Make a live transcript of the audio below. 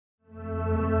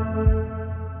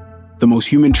the most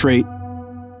human trait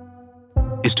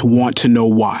is to want to know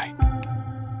why.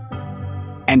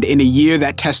 And in a year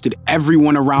that tested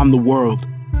everyone around the world,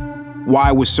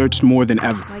 why was searched more than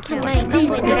ever.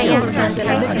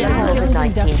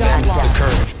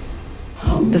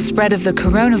 The spread of the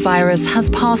coronavirus has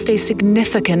passed a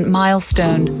significant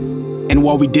milestone. And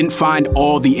while we didn't find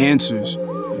all the answers,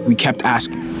 we kept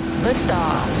asking.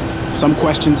 Some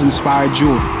questions inspired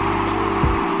joy.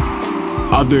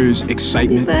 Others,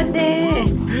 excitement.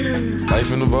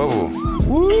 Life in the bubble.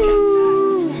 Woo!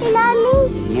 You love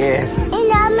me? Yes. You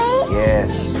love me?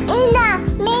 Yes. You love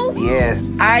me? Yes.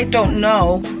 I don't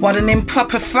know what an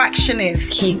improper fraction is.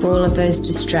 Keep all of those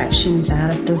distractions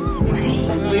out of the way.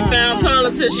 We found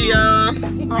toilet tissue, y'all.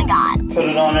 Oh my God. Put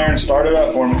it on there and start it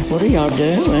up for me. What are y'all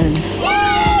doing?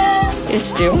 Yeah! It's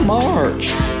still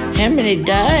March. How many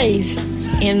days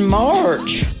in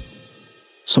March?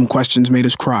 Some questions made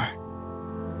us cry.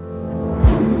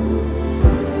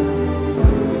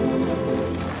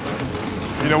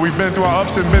 You know, we've been through our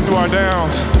ups and been through our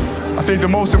downs. I think the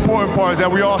most important part is that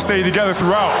we all stay together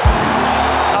throughout.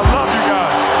 I love you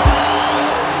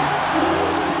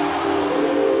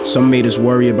guys. Some made us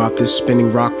worry about this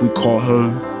spinning rock we call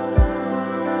home.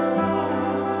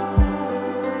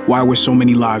 Why were so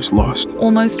many lives lost?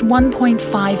 Almost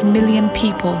 1.5 million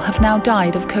people have now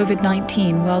died of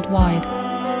COVID-19 worldwide.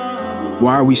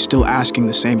 Why are we still asking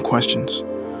the same questions?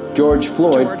 George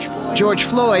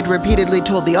Floyd repeatedly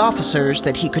told the officers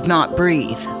that he could not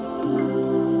breathe.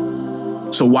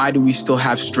 So why do we still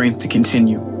have strength to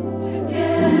continue?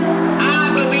 I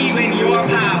believe in your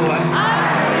power.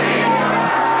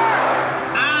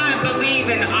 I believe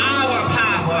in our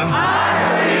power.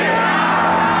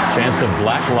 Chants of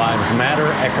Black Lives Matter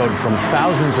echoed from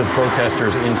thousands of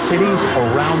protesters in cities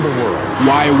around the world.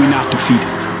 Why are we not defeated?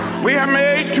 We have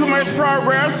made too much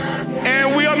progress,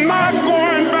 and we are not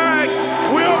going back.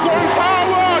 We are going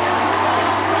forward.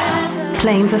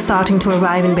 Planes are starting to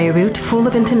arrive in Beirut, full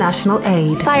of international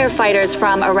aid. Firefighters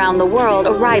from around the world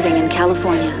arriving in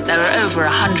California. There are over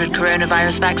 100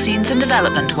 coronavirus vaccines in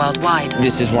development worldwide.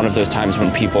 This is one of those times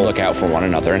when people look out for one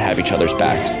another and have each other's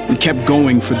backs. We kept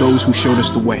going for those who showed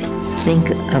us the way.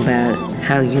 Think about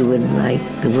how you would like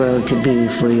the world to be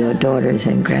for your daughters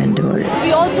and granddaughters.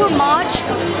 We also march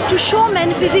to show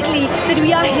men physically that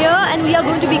we are here and we are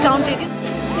going to be counted.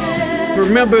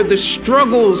 Remember, the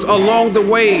struggles along the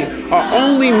way are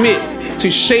only meant to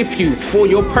shape you for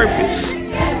your purpose.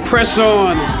 Press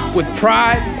on with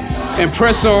pride and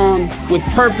press on with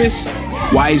purpose.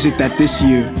 Why is it that this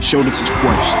year showed us its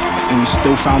worst and we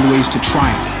still found ways to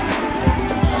triumph?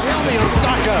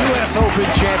 Osaka U.S. Open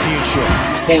Championship.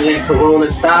 Can't let Corona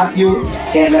stop you.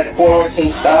 Can't let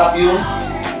quarantine stop you.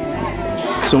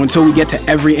 So until we get to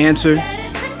every answer,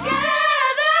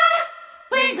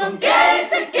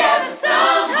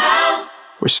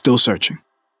 we're still searching.